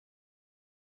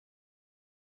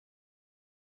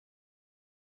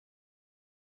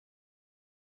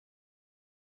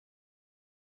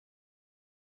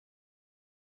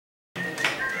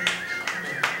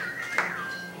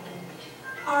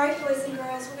Alright, boys and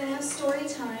girls, we're going to have story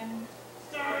time.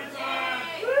 Story time!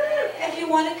 If you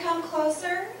want to come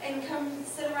closer and come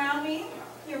sit around me,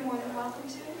 you're more than welcome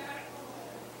to.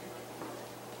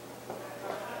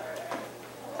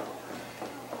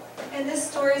 And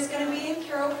this story is going to be in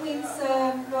Carol Queen's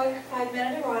book, 5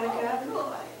 Minute Erotica.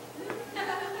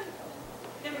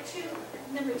 Number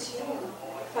two.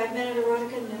 5 Minute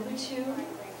Erotica, number 2.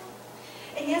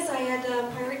 And yes, I had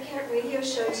a Pirate Cat radio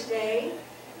show today.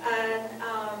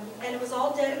 And it was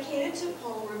all dedicated to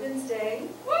Paul Rubens Day.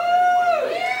 Woo!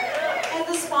 Yeah! And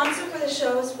the sponsor for the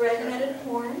show is Red Netted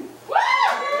Porn. Woo!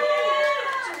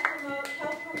 To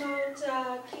help promote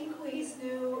King Quee's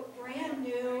brand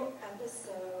new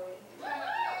episode.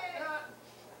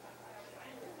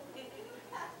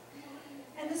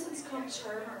 And this one's called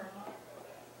Charmer.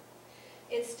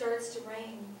 It starts to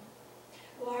rain.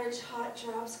 Large hot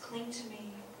drops cling to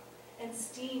me, and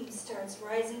steam starts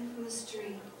rising from the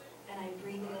street, and I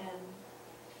breathe it in.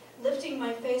 Lifting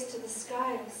my face to the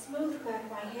sky, I smooth back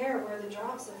my hair where the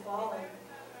drops have fallen.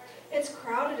 It's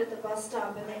crowded at the bus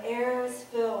stop, and the air is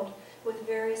filled with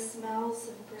various smells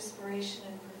of perspiration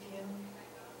and perfume.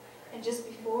 And just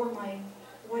before my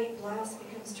white blouse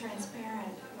becomes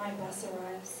transparent, my bus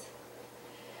arrives.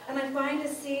 And I find a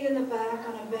seat in the back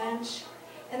on a bench,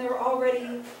 and there are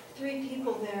already 3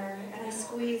 people there, and I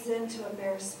squeeze into a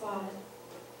bare spot.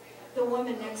 The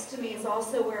woman next to me is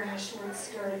also wearing a short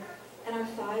skirt, and our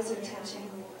thighs are touching.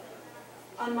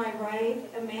 On my right,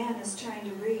 a man is trying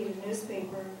to read a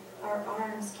newspaper. Our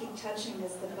arms keep touching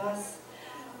as the bus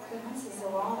bounces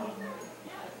along.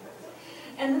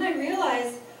 And then I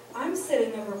realize I'm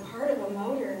sitting over part of a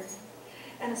motor,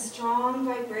 and a strong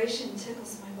vibration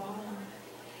tickles my bottom.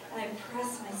 And I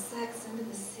press my sex into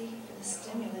the seat for the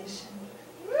stimulation.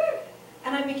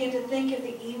 And I begin to think of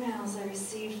the emails I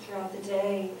received throughout the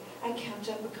day. I kept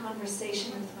up a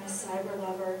conversation with my cyber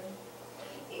lover,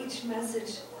 each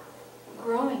message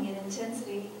growing in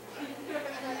intensity.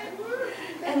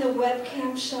 And the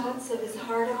webcam shots of his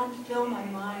hard-on fill my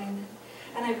mind.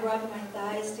 And I rub my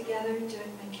thighs together,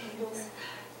 doing my kegels,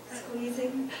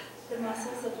 squeezing the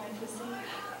muscles of my pussy,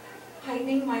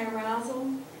 heightening my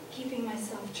arousal, keeping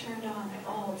myself turned on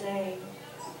all day.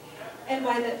 And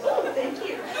by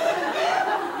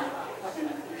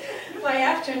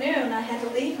afternoon, I had to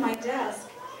leave my desk,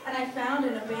 and I found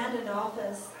an abandoned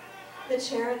office. The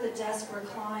chair at the desk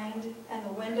reclined, and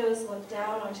the windows looked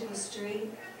out onto the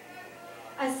street.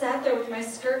 I sat there with my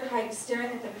skirt hiked,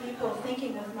 staring at the people,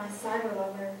 thinking with my cyber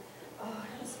lover, oh,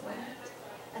 it was wet,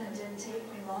 and it didn't take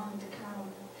me long to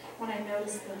come when I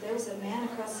noticed that there was a man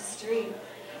across the street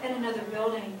in another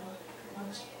building.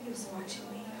 He was watching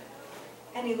me,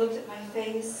 and he looked at my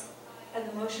face and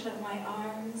the motion of my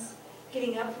arms.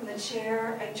 Getting up from the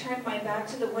chair, I turned my back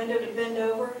to the window to bend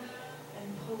over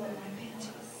and pull at my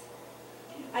panties.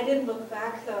 I didn't look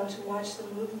back, though, to watch the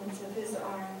movements of his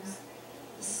arms.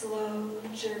 The slow,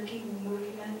 jerking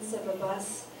movements of a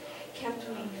bus kept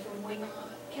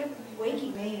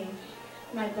waking me.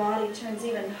 My body turns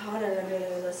even hotter under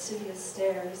the lascivious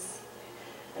stares.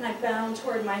 And I bound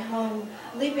toward my home,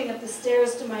 leaping up the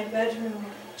stairs to my bedroom.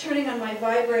 Turning on my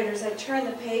vibrators, I turn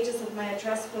the pages of my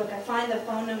address book. I find the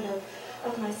phone number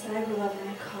of my cyber lover, and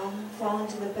I call him, fall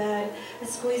into the bed. I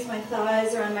squeeze my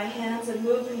thighs around my hands and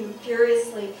move him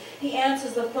furiously. He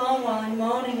answers the phone while I'm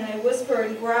moaning, and I whisper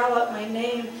and growl out my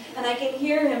name, and I can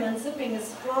hear him unzipping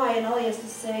his fly, and all he has to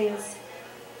say is,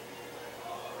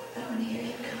 I want to hear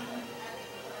you come.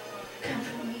 Come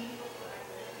for me.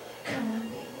 Come on,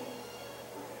 baby.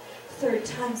 Third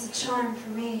time's a charm for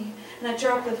me, and I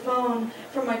drop the phone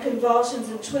from my convulsions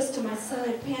and twist to my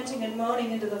side, panting and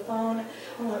moaning into the phone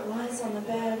while it lies on the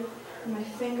bed, and my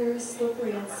fingers,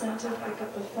 slippery and scented, pick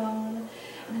up the phone,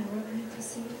 and I rub my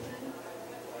pussy with it.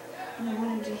 And I want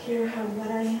him to hear how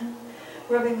wet I am,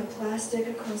 rubbing the plastic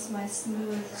across my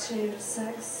smooth, shaved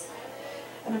sex.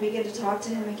 And I begin to talk to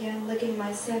him again, licking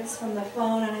my sex from the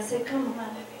phone, and I say, come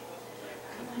on,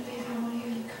 baby, I want to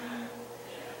hear you come.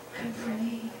 Come for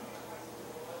me.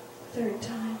 Third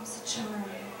time's a charm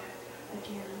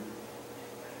again.